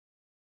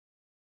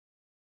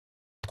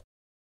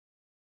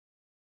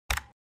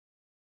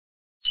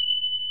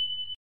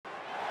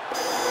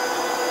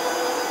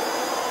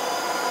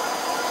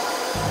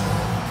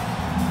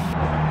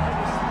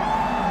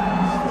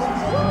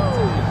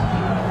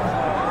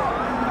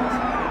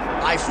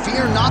I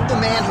fear not the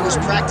man who has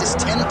practiced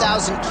 10,000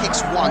 kicks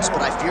once,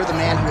 but I fear the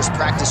man who has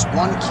practiced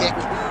one kick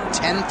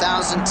 10,000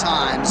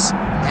 times.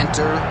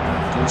 Enter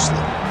Bruce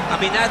Lee. I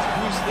mean, that's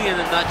Bruce Lee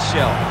in a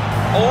nutshell.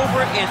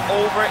 Over and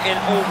over and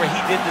over,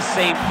 he did the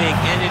same thing,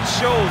 and it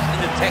shows in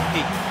the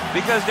technique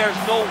because there's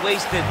no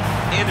wasted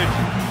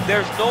energy.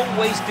 There's no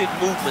wasted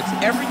movements.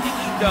 Everything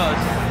he does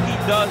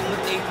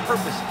with a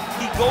purpose.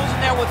 He goes in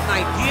there with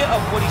an idea of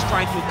what he's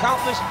trying to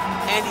accomplish,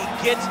 and he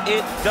gets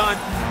it done.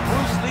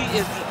 Bruce Lee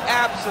is the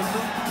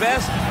absolute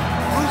best.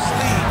 Bruce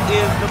Lee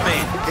is the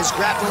man. His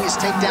grappling, his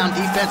takedown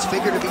defense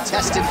figure to be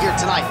tested here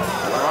tonight.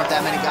 There aren't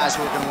that many guys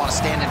who are going to want to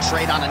stand and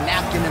trade on a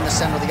napkin in the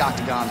center of the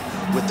octagon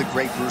with the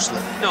great Bruce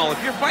Lee. No,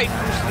 if you're fighting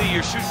Bruce Lee,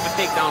 you're shooting for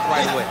takedowns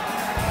right away.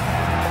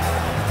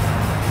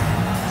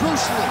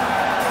 Bruce Lee,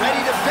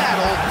 ready to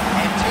battle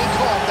and take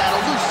home that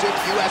elusive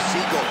UFC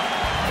gold.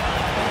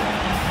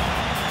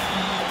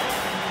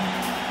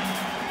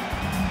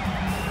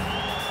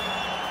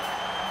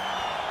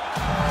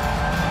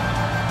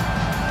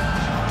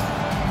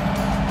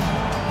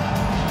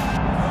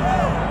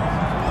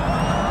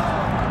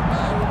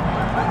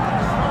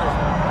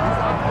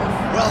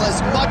 As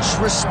much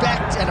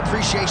respect and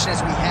appreciation as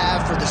we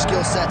have for the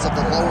skill sets of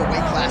the lower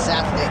weight class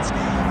athletes,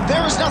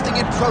 there is nothing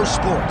in pro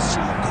sports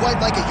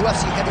quite like a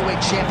UFC heavyweight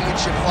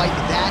championship fight.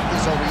 That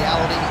is a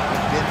reality.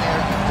 You've been there,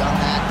 you've done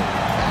that.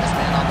 Baddest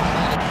man on the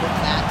planet,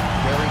 putting that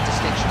very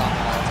distinction on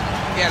the line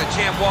tonight. Yeah, the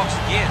champ walks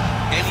again,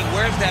 and he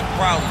wears that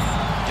proudly.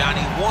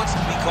 Johnny wants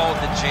to be called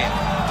the champ.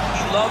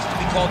 He loves to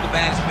be called the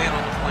baddest man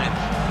on the planet.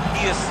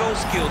 He is so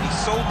skilled,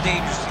 he's so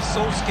dangerous, he's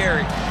so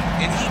scary,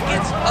 and he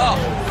gets up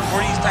for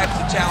these types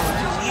of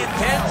challenges. He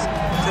intends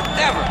to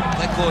never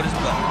let go of his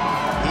belt.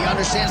 He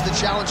understands the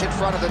challenge in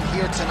front of him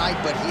here tonight,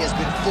 but he has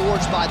been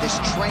forged by this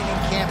training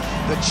camp,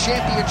 the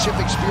championship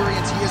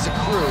experience he has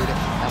accrued,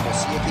 and we'll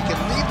see if he can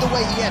lead the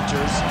way he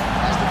enters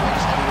as the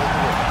greatest heavyweight in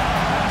the world.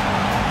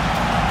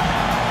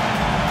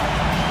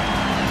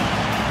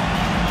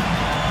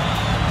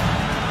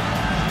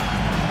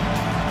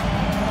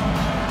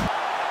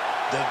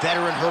 The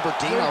veteran Herbert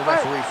Dean, our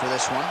referee for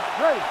this one.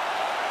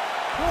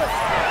 All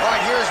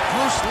right, here's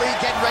Bruce Lee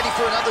getting ready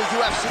for another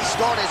UFC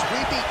start as we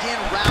begin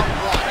round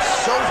one.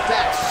 So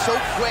fast, so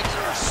quick,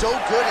 so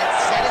good at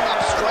setting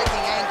up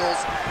striking angles,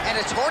 and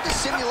it's hard to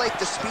simulate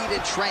the speed in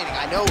training.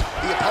 I know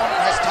the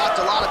opponent has talked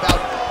a lot about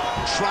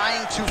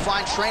trying to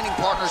find training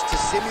partners to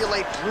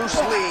simulate Bruce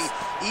Lee.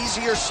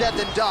 Easier said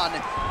than done.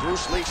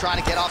 Bruce Lee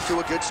trying to get off to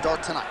a good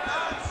start tonight.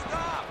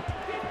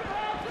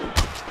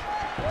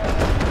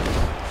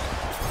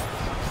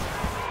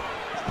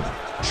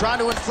 Trying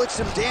to inflict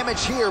some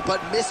damage here, but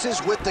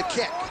misses with the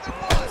kick.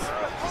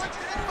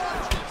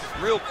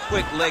 Real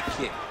quick leg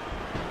kick.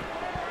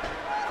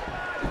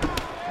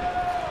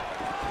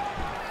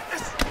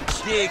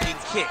 Dig and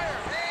kick.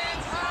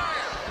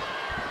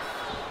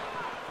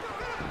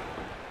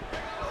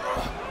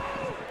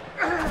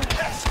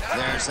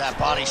 There's that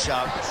body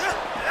shot.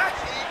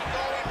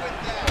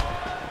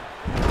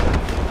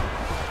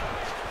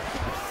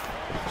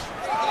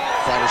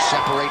 Fighters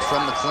separate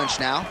from the clinch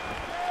now.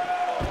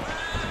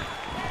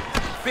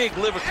 Big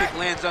liver kick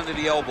lands under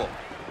the elbow.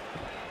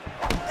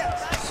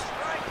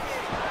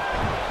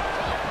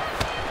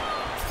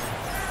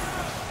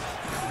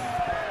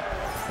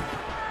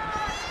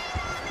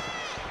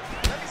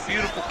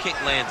 Beautiful kick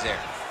lands there.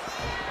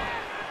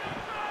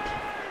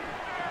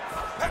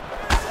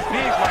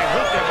 Big right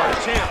hook there by the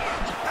champ.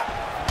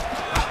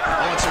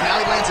 Oh, and so now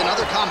he lands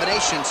another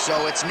combination,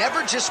 so it's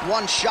never just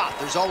one shot.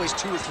 There's always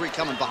 2 or 3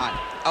 coming behind.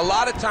 A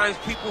lot of times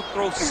people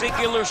throw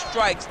singular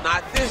strikes.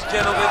 Not this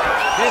gentleman.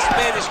 This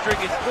man is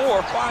striking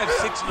 4, 5,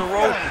 6 in a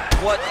row.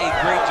 What a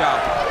great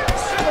job.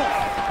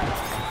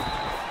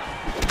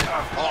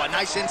 Oh, a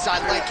nice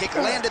inside leg kick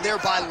landed there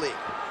by Lee.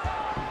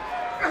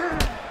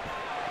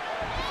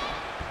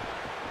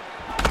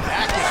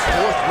 Back and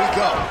forth we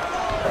go.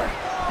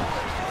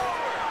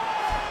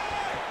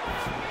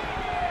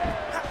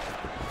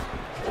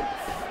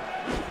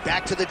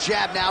 Back to the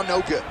jab now,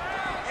 no good.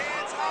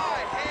 Hands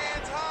high,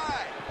 hands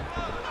high.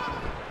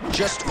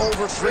 Just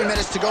over 3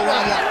 minutes to go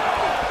round one.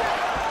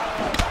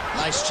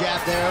 Nice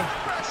jab there.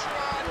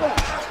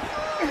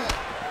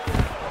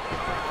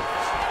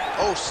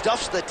 Oh,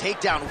 stuffs the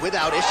takedown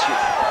without issue.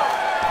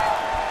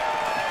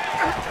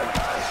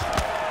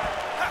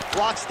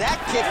 Blocks that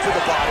kick to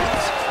the body.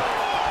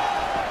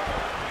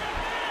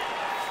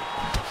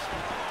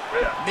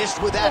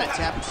 Missed with that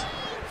attempt.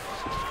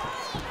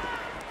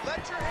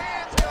 Let your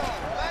hands go.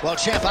 Well,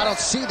 champ, I don't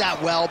see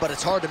that well, but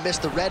it's hard to miss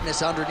the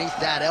redness underneath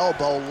that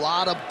elbow. A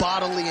lot of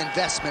bodily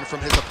investment from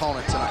his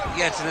opponent tonight.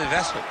 Yeah, it's an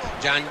investment,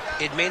 John.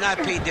 It may not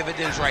pay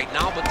dividends right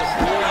now, but the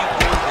more you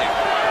go there,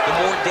 the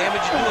more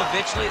damage you do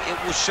eventually, it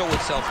will show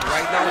itself.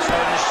 Right now, it's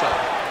starting to show.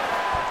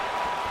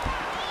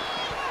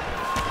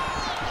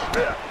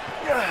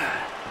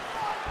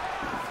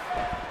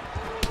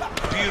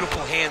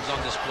 Beautiful hands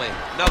on display.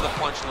 Another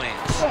punch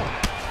lands.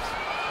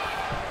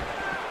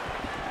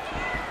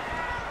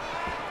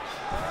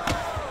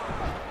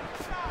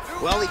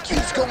 Well, he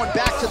keeps going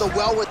back to the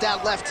well with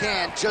that left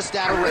hand, just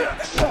out of range.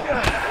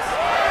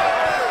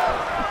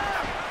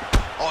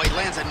 he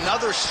lands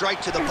another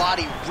strike to the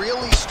body,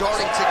 really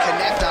starting to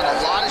connect on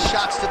a lot of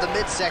shots to the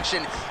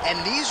midsection,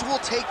 and these will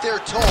take their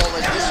toll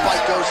as this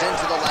fight goes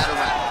into the latter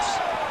rounds.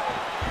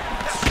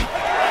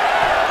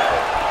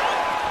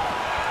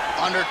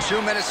 Under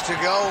 2 minutes to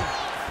go.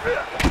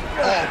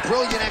 Oh,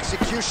 brilliant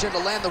execution to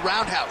land the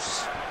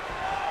roundhouse.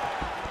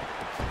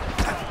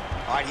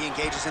 All right, he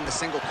engages in the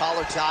single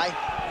collar tie.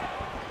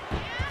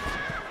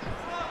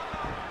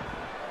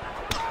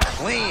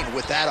 Clean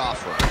with that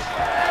offering.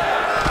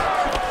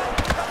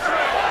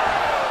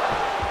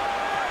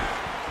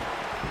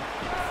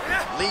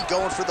 Lee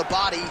going for the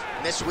body,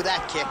 missed with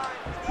that kick.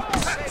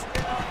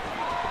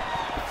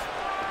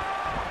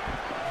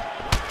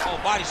 Oh,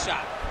 body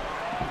shot.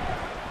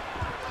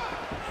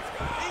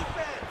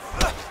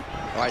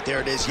 All right,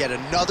 there it is, yet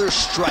another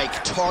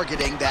strike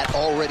targeting that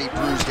already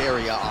bruised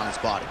area on his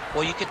body.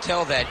 Well, you could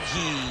tell that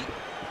he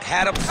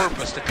had a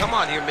purpose to come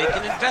out here, make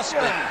an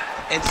investment,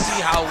 and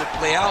see how it would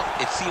play out.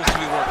 It seems to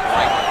be working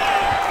right now.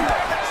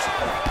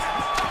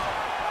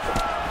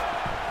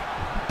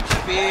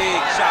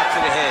 Big shot to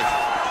the head.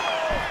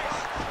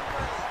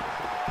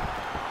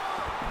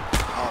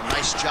 Oh,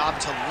 nice job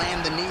to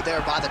land the knee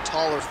there by the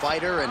taller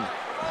fighter, and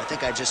I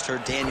think I just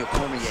heard Daniel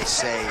Cormier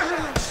say,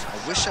 I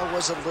wish I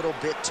was a little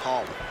bit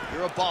taller.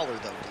 You're a baller,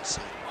 though, DC.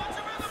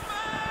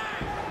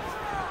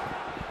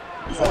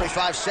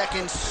 45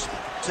 seconds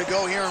to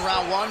go here in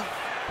round one.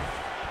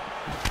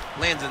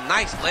 Lands a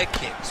nice leg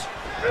kick. All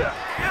right,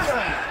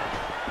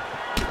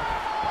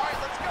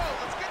 let's go.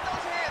 Let's get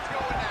those hands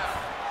going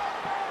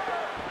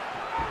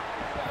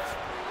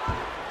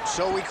now.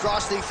 So we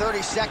cross the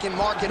 30-second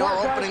mark in our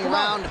opening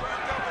round.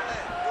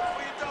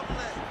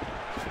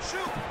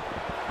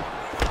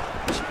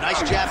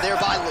 Nice jab there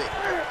by Lee.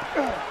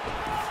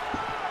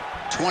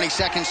 20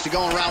 seconds to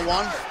go in round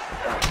one.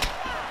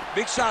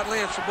 Big shot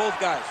lands for both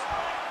guys.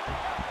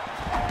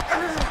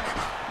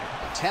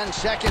 10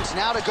 seconds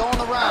now to go in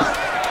the round.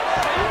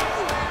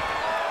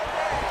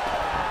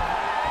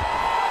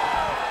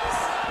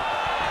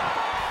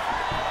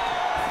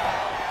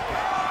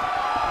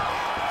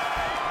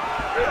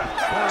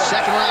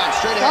 Second round,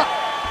 straight ahead.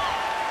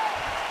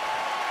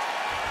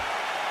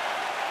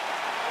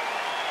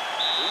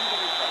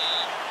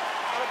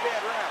 Not a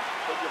bad round,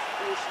 but you're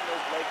forcing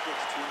those leg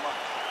kicks too much.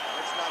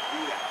 Let's not do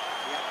that.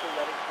 We have to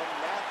let it come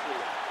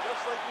naturally,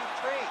 just like we've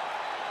trained.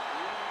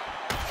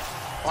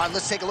 All right,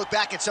 let's take a look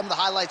back at some of the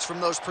highlights from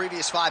those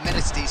previous 5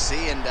 minutes, DC,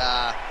 and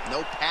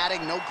no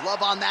padding, no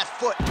glove on that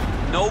foot.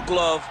 No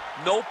glove,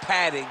 no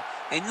padding,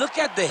 and look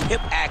at the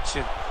hip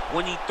action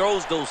when he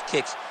throws those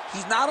kicks.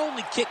 He's not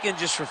only kicking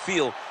just for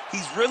feel,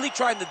 he's really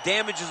trying to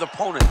damage his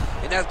opponent,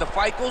 and as the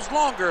fight goes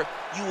longer,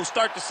 you will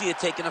start to see it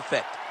take an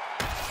effect.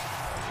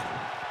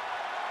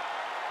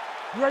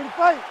 You ready to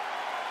fight?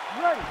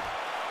 You ready?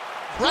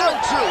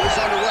 Round two is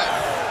underway.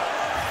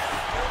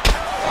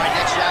 All right,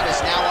 next round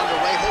is now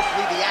underway.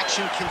 Hopefully the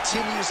action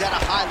continues at a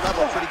high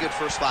level. Pretty good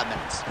first 5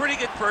 minutes. Pretty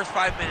good first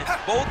 5 minutes.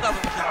 Both of them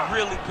can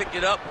really pick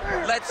it up.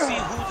 Let's see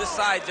who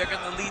decides they're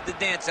going to lead the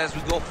dance as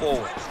we go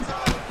forward.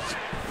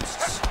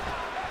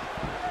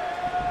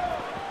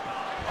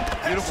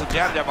 Beautiful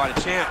jab there by the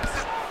champ.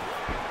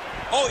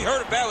 Oh, he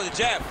hurt him bad with the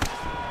jab.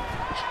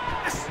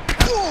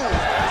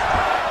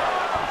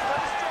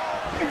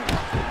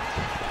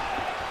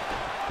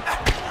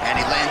 And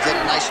he landed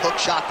a nice hook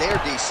shot there,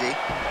 DC.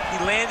 He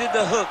landed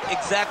the hook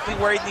exactly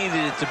where he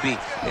needed it to be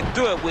and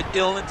threw it with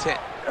ill intent.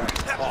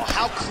 Oh,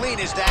 how clean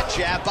is that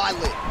jab by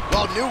Lee?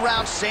 Well, new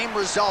round, same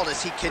result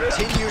as he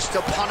continues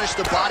to punish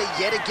the body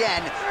yet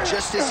again,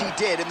 just as he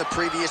did in the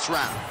previous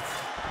round.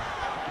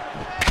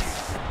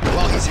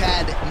 Well, he's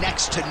had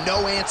next to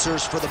no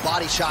answers for the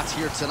body shots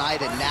here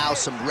tonight, and now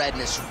some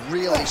redness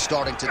really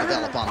starting to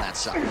develop on that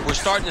side. We're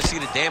starting to see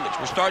the damage.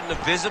 We're starting to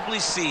visibly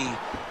see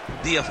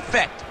the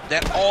effect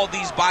that all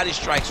these body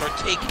strikes are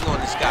taking on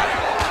this guy.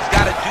 He's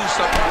got to do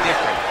something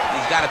different.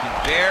 He's got to be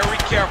very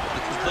careful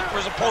because look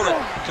for his opponent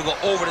to go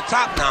over the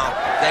top now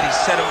that he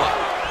set him up.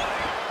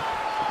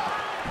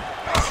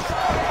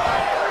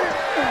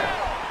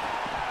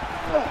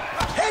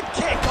 Head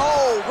kick!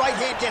 Oh, right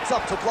hand gets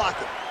up to block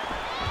it.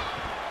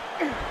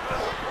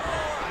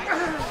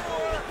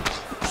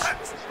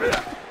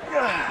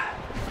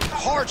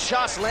 Hard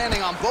shots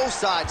landing on both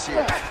sides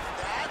here.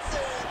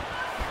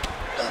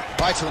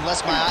 All right, so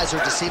unless my eyes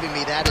are deceiving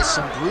me, that is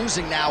some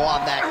bruising now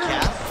on that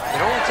calf.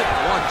 It only took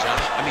one, John.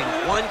 I mean,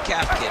 one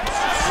calf kick.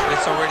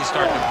 It's already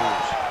starting to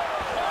bruise.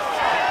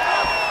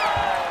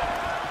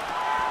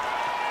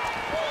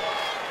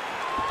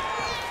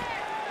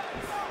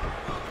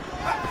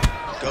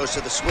 Goes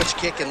to the switch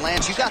kick and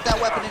lands. You got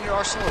that weapon in your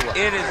arsenal or what?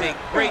 It is a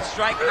great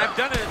strike, and I've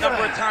done it a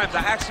number of times.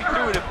 I actually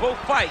threw it in both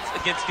fights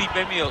against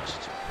Stipe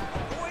Miocic.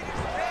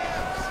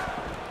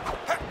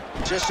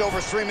 Just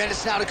over 3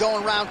 minutes now to go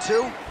in round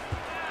two.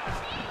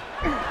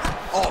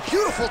 Oh,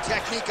 beautiful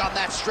technique on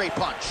that straight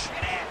punch.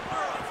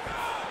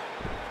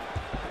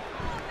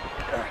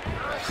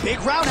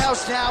 Big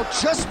roundhouse now,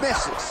 just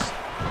misses.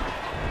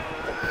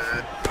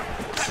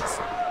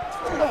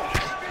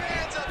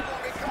 Hands up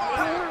for me, come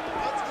on.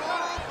 Let's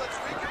move, let's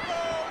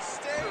recompose,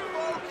 stay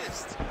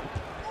focused.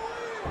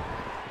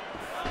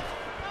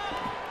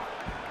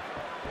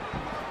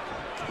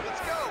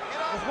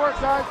 work,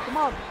 guys. Come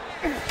on.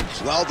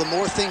 Well, the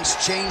more things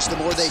change, the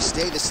more they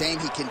stay the same.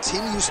 He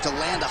continues to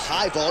land a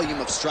high volume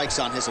of strikes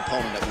on his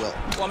opponent at will.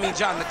 Well, I mean,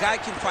 John, the guy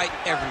can fight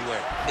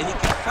everywhere. And he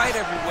can fight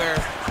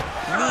everywhere,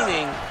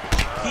 meaning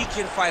he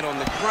can fight on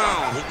the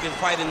ground, he can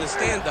fight in the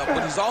stand-up,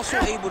 but he's also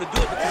able to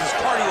do it because his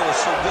cardio is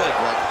so good.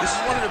 Right. This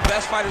is one of the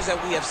best fighters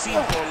that we have seen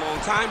for a long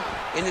time,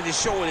 and it is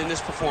showing in this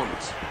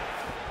performance.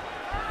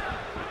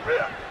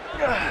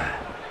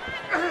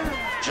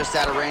 Just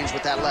out of range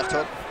with that left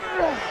hook.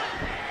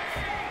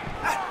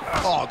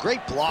 Oh,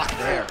 great block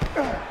there.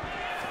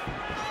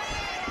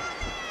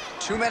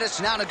 2 minutes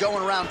now to go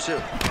in round 2.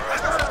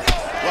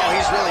 Well,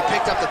 he's really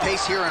picked up the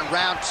pace here in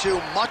round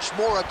 2. Much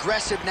more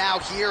aggressive now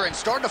here and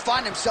starting to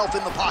find himself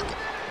in the pocket.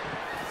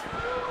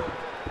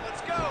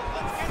 Let's go.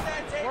 Let's get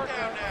that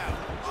takedown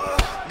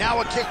now.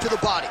 Now a kick to the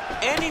body.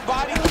 Any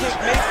body kick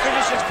may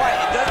finish his fight.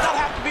 It does not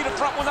have to be the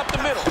front one up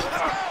the middle.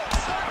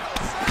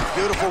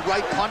 Beautiful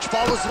right punch,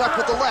 follows it up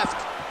with the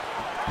left.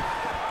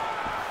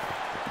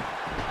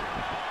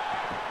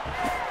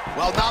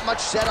 Well, not much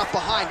setup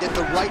behind it.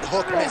 The right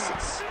hook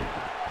misses.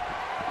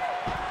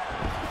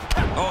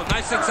 Oh,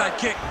 nice inside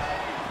kick.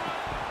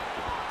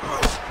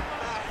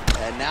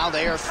 And now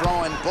they are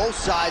throwing both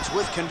sides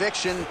with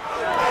conviction.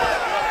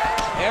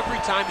 Every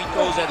time he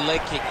throws that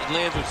leg kick, it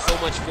lands with so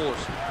much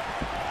force.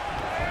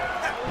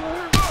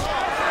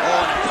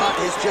 Oh, and the cut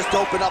has just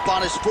opened up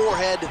on his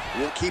forehead.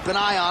 We'll keep an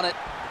eye on it.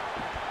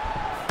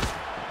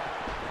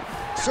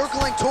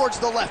 Circling towards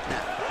the left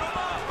now.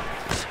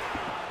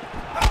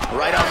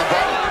 Right on the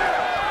button.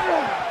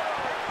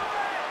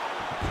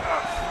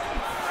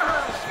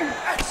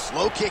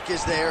 Slow kick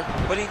is there.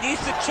 But he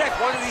needs to check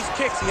one of these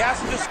kicks. He has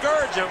to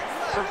discourage him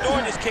from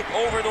doing this kick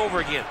over and over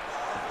again.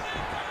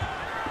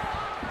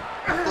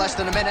 Less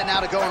than a minute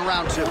now to go in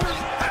round 2.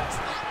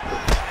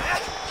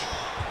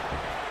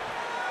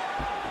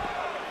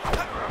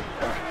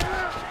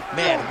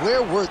 Man,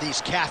 where were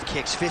these calf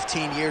kicks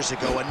 15 years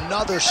ago?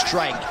 Another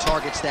strike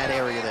targets that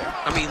area there.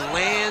 I mean,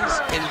 lands,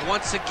 and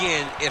once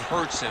again, it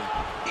hurts him.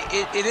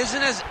 It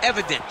isn't as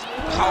evident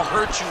how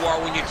hurt you are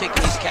when you're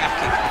taking these calf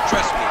kicks.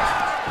 Trust me,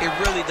 it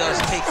really does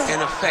take an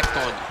effect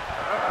on you.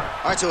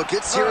 All right, so a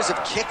good series of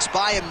kicks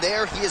by him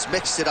there. He has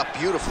mixed it up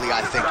beautifully,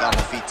 I think, on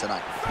the feet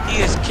tonight.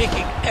 He is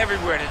kicking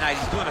everywhere tonight.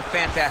 He's doing a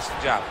fantastic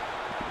job.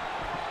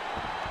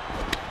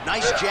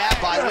 Nice jab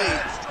by Lee.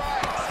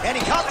 And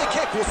he caught the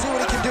kick. We'll see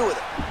what he can do with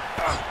it.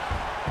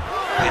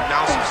 And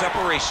now some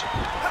separation.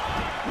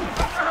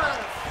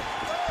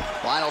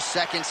 Final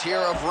seconds here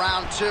of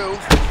round 2. He hurt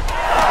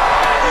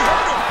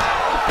him.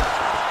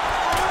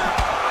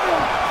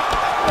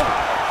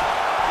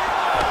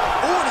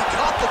 Oh, and he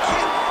caught the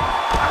kick.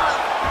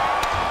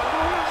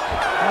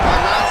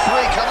 Round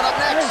 3 coming up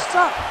next.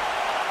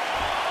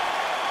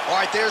 All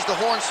right, there's the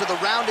horn, so the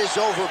round is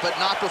over, but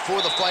not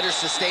before the fighter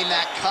sustained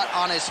that cut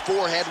on his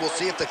forehead. We'll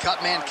see if the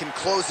cut man can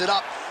close it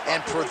up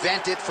and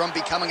prevent it from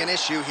becoming an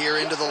issue here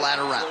into the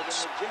latter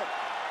rounds.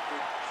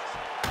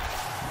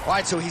 All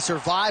right, so he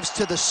survives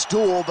to the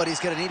stool, but he's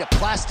going to need a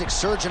plastic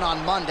surgeon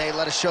on Monday.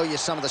 Let us show you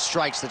some of the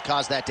strikes that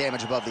caused that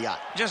damage above the eye.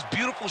 Just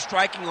beautiful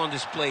striking on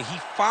display. He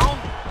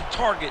found the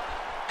target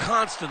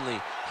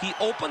constantly. He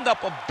opened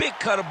up a big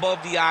cut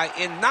above the eye,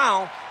 and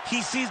now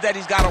he sees that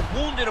he's got a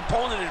wounded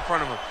opponent in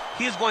front of him.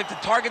 He is going to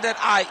target that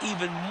eye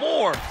even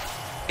more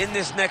in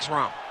this next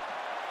round.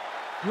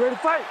 You ready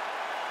to fight?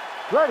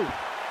 Ready.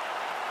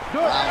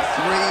 Round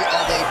 3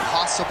 of a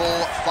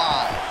possible 5.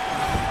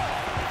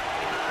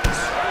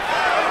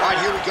 All right,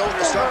 here we go with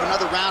the start of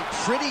another round.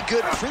 Pretty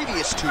good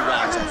previous 2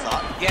 rounds, I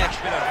thought. Yeah, it's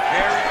been a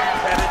very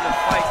competitive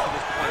fight to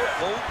this point.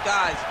 Both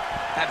guys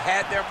have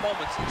had their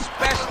moments,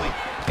 especially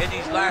in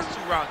these last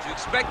 2 rounds. You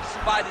expect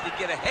somebody to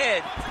get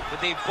ahead,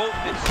 but they've both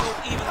been so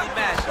evenly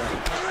matched.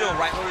 Still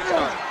right where we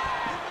started.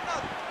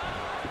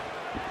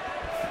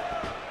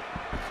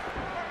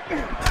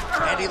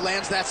 And he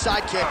lands that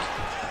side kick.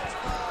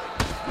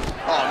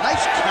 Oh,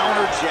 nice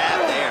counter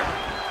jab there.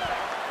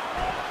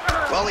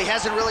 Well, he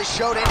hasn't really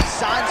showed any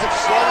signs of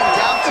slowing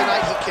down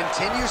tonight. He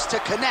continues to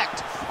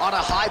connect on a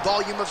high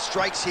volume of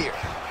strikes here.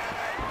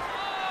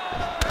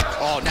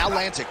 Oh, now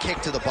lands a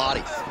kick to the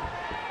body.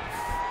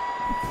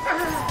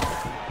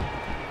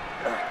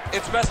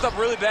 It's messed up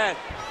really bad.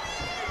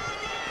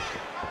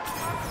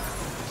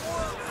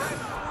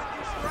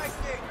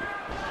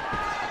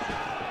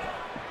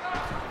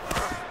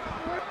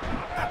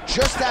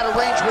 Just out of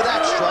range with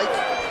that strike.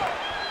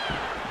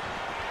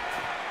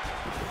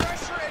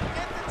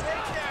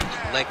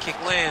 Leg kick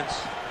lands.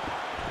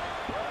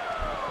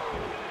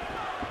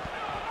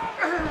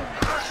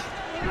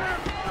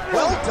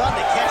 Well done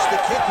to catch the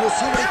kick. We'll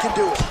see what he can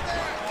do with it.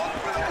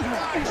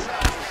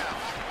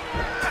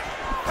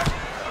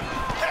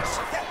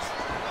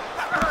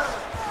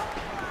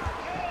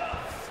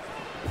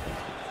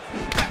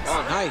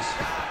 Oh, nice.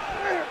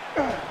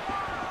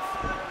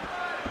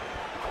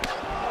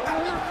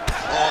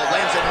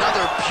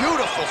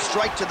 Beautiful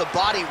strike to the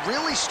body,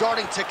 really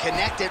starting to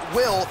connect at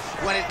will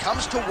when it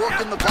comes to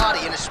working the body,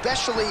 and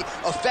especially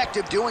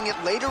effective doing it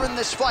later in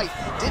this fight.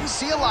 Didn't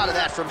see a lot of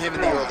that from him in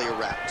the earlier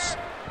rounds.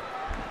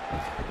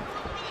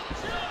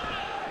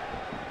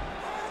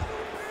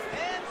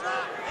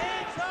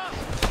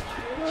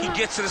 He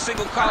gets to the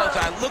single collar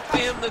tie. Look for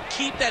him to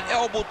keep that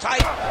elbow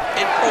tight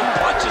and throw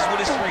punches with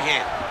his free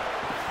hand.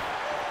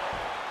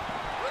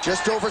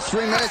 Just over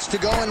 3 minutes to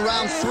go in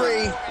round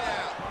 3.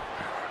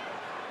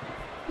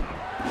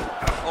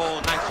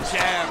 Oh, nice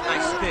jab,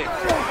 nice stick.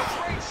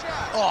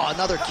 Oh,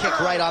 another kick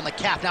right on the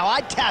calf. Now,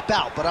 I'd tap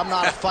out, but I'm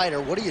not a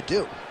fighter. What do you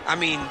do? I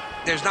mean,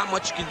 there's not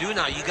much you can do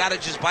now. You got to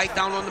just bite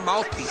down on the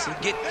mouthpiece and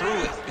get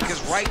through it.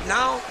 Because right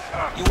now,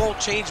 you won't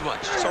change much.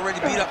 It's already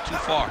beat up too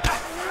far.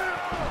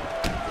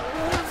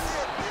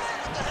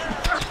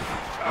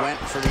 Went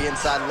for the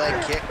inside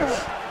leg kick.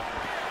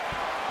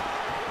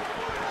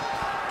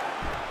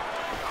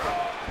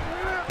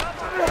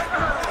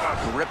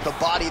 Rip the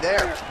body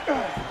there.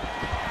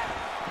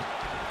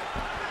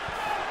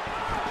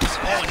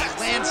 Oh, and he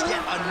lands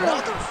yet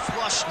another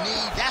flush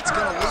knee. That's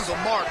going to leave a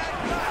mark.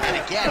 And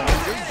again,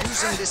 when you're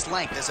using this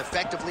length as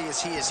effectively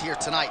as he is here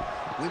tonight,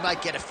 we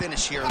might get a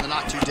finish here in the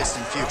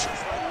not-too-distant future.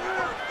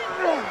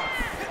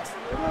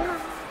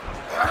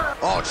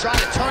 Oh, trying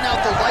to turn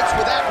out the lights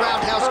with that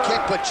roundhouse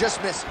kick, but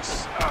just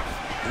misses.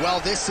 Well,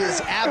 this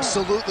is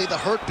absolutely the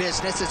hurt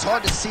business. It's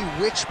hard to see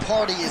which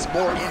party is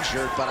more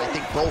injured, but I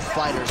think both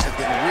fighters have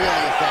been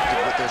really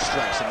effective with their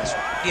strikes in this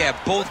one. Yeah,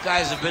 both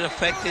guys have been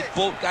affected.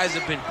 Both guys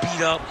have been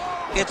beat up.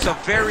 It's a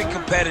very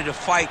competitive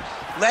fight.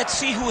 Let's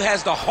see who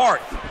has the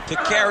heart to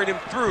carry them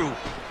through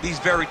these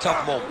very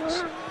tough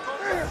moments.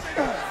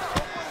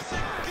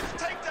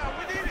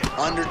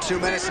 Under 2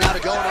 minutes now to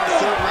go in our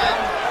third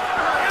round.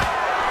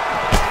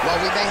 Well,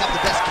 we may have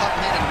the best cut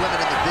men and women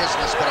in the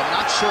business, but I'm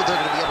not sure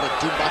they're going to be able to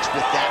do much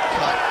with that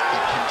cut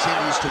that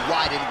continues to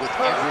widen with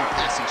every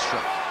passing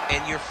strike.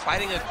 And you're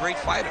fighting a great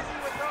fighter.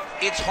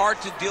 It's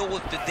hard to deal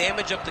with the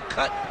damage of the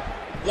cut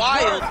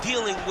while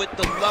dealing with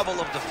the level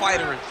of the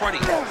fighter in front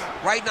of you.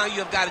 Right now,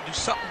 you have got to do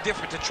something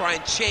different to try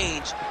and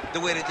change the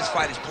way that this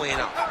fight is playing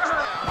out.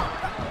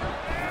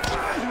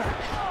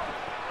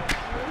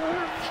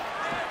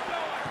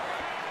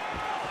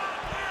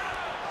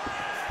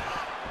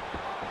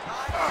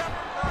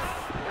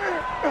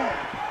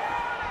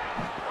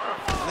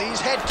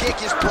 Lee's head kick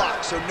is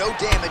blocked, so no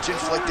damage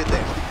inflicted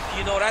there.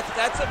 You know,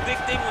 that's a big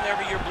thing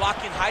whenever you're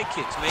blocking high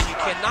kicks, man. You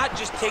cannot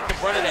just take the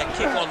brunt of that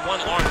kick on one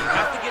arm. You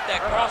have to get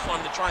that cross arm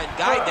to try and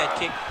guide that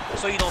kick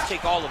so you don't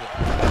take all of it.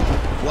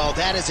 Well,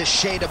 that is a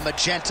shade of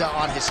magenta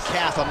on his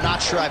calf I'm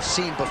not sure I've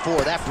seen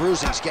before. That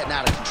bruising's getting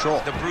out of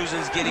control. The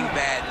bruising's getting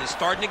bad, and it's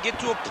starting to get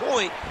to a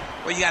point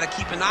where you got to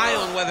keep an eye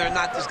on whether or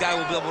not this guy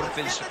will be able to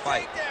finish the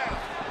fight.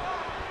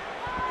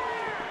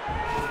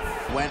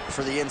 Went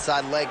for the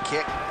inside leg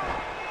kick.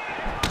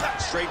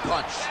 Straight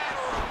punch.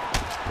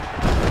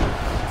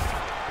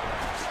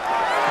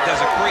 He does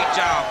a great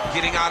job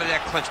getting out of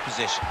that clinch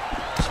position.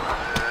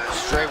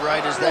 Straight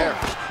right is there.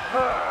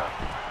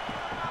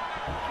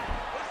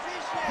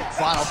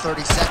 Final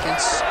 30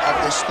 seconds of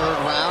this third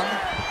round.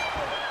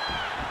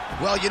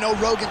 Well, you know,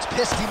 Rogan's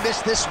pissed he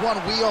missed this one.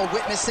 We are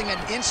witnessing an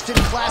instant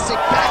classic.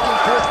 Back and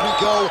forth we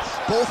go.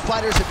 Both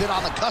fighters have been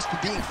on the cusp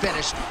of being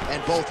finished,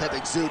 and both have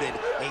exuded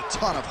a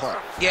ton of heart.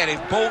 Yeah,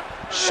 they've both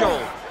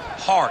shown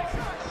heart,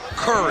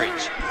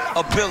 courage,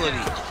 ability,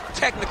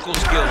 technical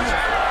skills.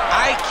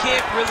 I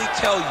can't really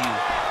tell you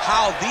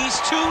how these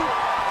two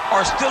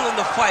are still in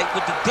the fight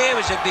with the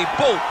damage that they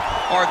both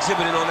are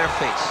exhibiting on their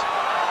face.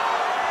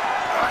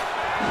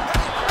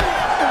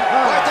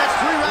 All right, that's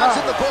 3 rounds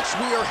in the books.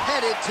 We are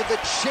headed to the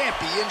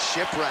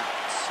championship rounds.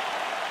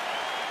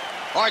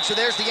 All right, so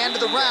there's the end of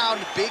the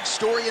round. Big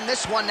story in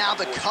this one now.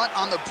 The cut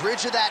on the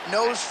bridge of that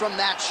nose from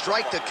that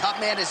strike. The cut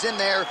man is in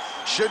there.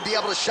 Should be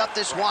able to shut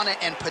this one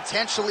and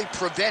potentially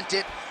prevent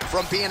it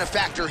from being a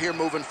factor here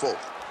moving forward.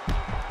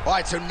 All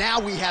right, so now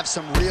we have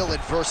some real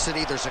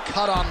adversity. There's a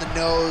cut on the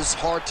nose.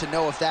 Hard to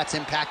know if that's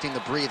impacting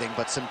the breathing,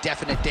 but some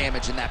definite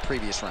damage in that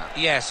previous round.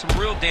 Yeah, some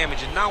real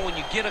damage. And now when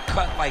you get a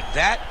cut like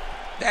that,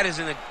 that is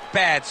in a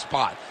bad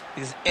spot.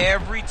 Because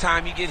every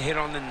time you get hit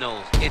on the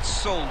nose, it's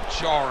so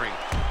jarring.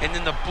 And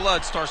then the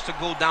blood starts to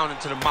go down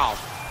into the mouth.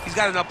 He's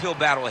got an uphill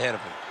battle ahead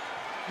of him.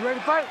 You ready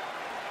to fight?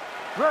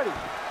 Ready.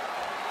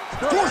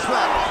 Fourth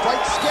round,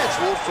 fight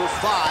scheduled for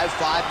 5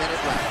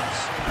 5-minute rounds.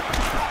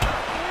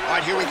 All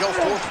right, here we go,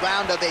 fourth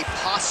round of a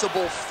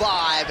possible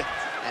 5.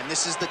 And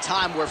this is the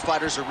time where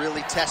fighters are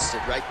really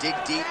tested, right? Dig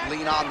deep,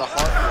 lean on the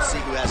heart, we'll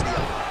see who has the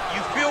upper.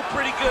 You feel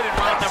pretty good in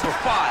round number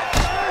 5.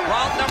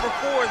 Round number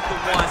 4 is the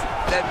one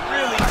that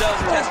really does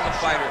test the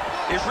fighter.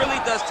 It really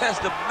does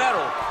test the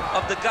mettle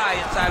of the guy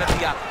inside of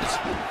the octagon.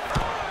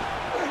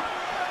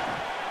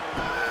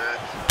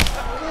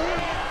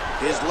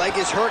 His leg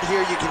is hurt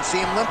here. You can see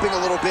him limping a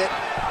little bit.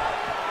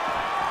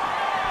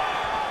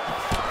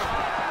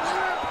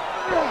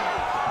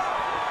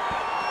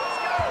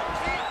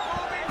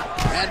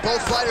 And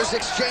both fighters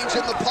exchange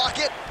in the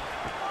pocket.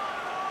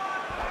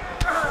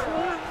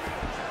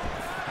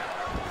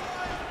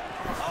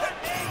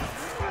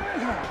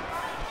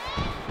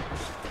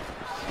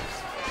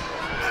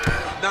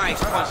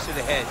 Nice punch to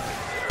the head.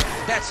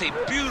 That's a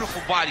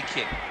beautiful body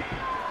kick.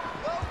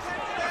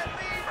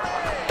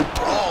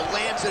 Oh,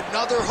 lands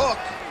another hook.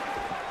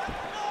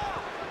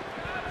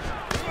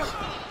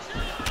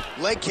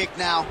 Leg kick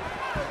now.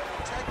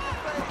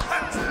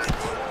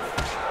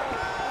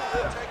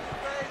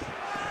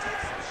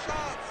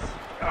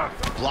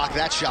 block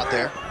that shot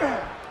there.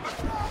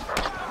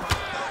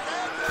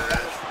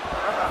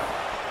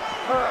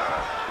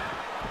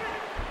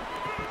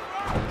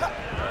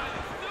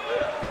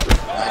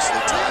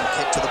 Nicely timed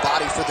kick to the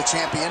body for the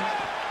champion.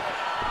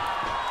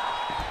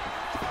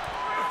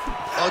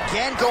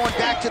 Again, going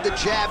back to the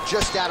jab,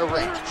 just out of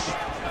range.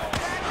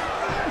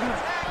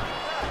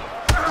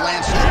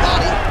 Lands to the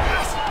body.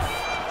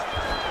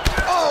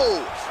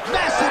 Oh,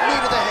 massive knee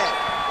to the head.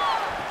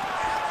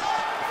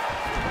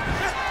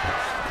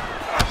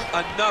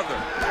 Another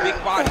big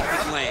body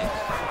kick lands.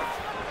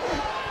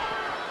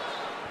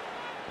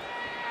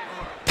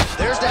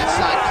 There's that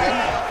side kick.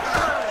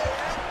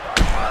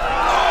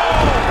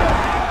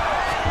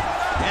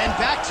 And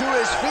back to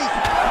his feet.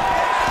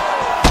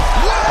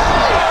 Whoa!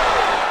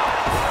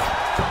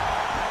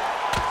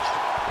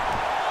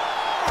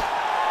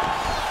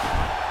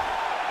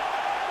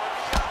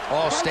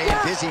 Oh, staying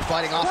busy,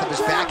 fighting off of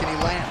his back, and he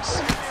lands.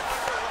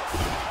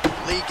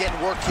 Lee getting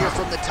worked here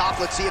from the top.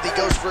 Let's see if he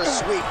goes for a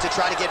sweep to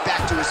try to get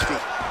back to his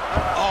feet.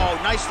 Oh,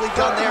 nicely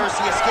done there as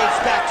he escapes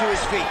back to his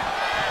feet.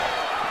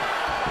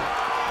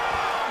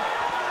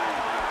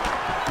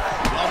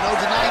 Well, no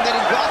denying that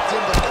he rocked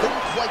him, but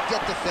couldn't quite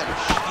get the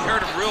finish. He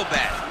hurt him real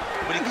bad,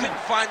 but he couldn't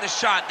find the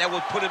shot that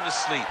would put him to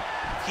sleep.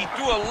 He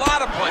threw a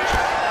lot of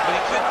punches, but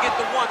he couldn't get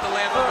the one to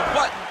land on the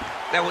button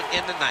that would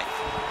end the night.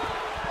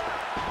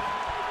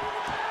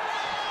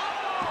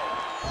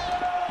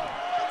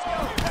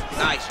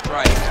 Nice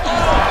strike.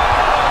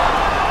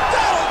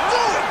 That'll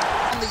do it!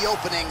 On the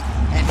opening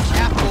and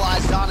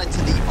capitalized on it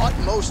to the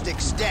utmost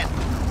extent.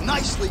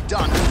 Nicely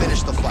done to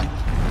finish the fight.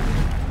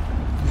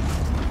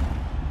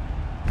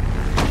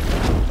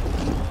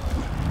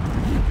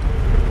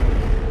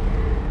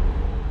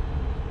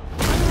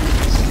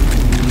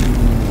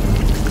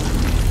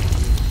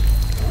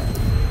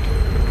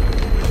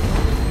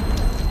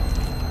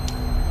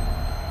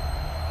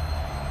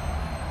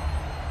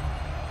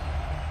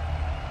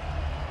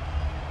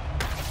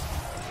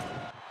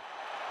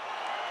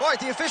 All right,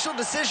 the official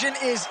decision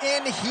is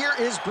in. Here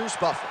is Bruce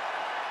Buffer.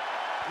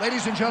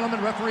 Ladies and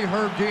gentlemen, referee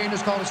Herb Dean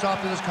has called a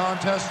stop to this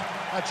contest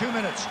at 2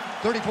 minutes,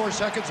 34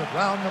 seconds of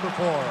round number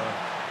 4.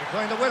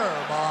 Declaring the winner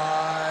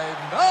by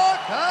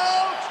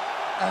knockout